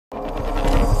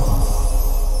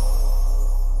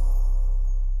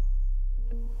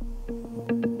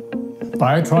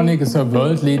Biotronik is a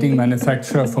world-leading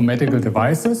manufacturer for medical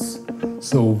devices.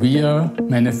 So we are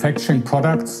manufacturing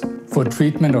products for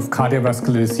treatment of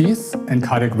cardiovascular disease and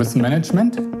cardiac rhythm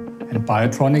management. And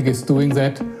Biotronik is doing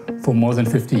that for more than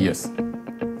 50 years.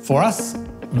 For us,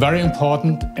 very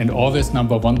important and always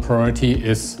number one priority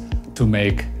is to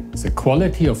make the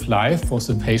quality of life for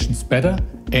the patients better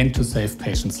and to save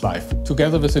patients' life.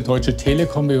 Together with the Deutsche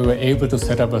Telekom, we were able to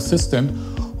set up a system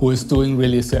who is doing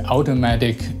really the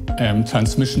automatic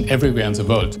transmission everywhere in the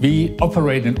world. We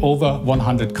operate in over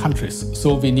 100 countries,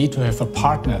 so we need to have a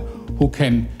partner who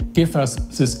can give us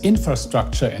this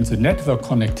infrastructure and the network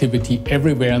connectivity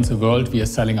everywhere in the world we are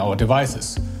selling our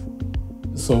devices.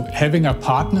 So having a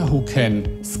partner who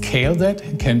can scale that,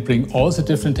 can bring all the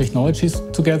different technologies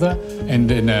together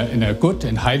and in a good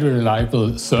and highly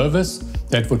reliable service,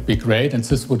 that would be great, and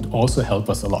this would also help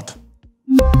us a lot.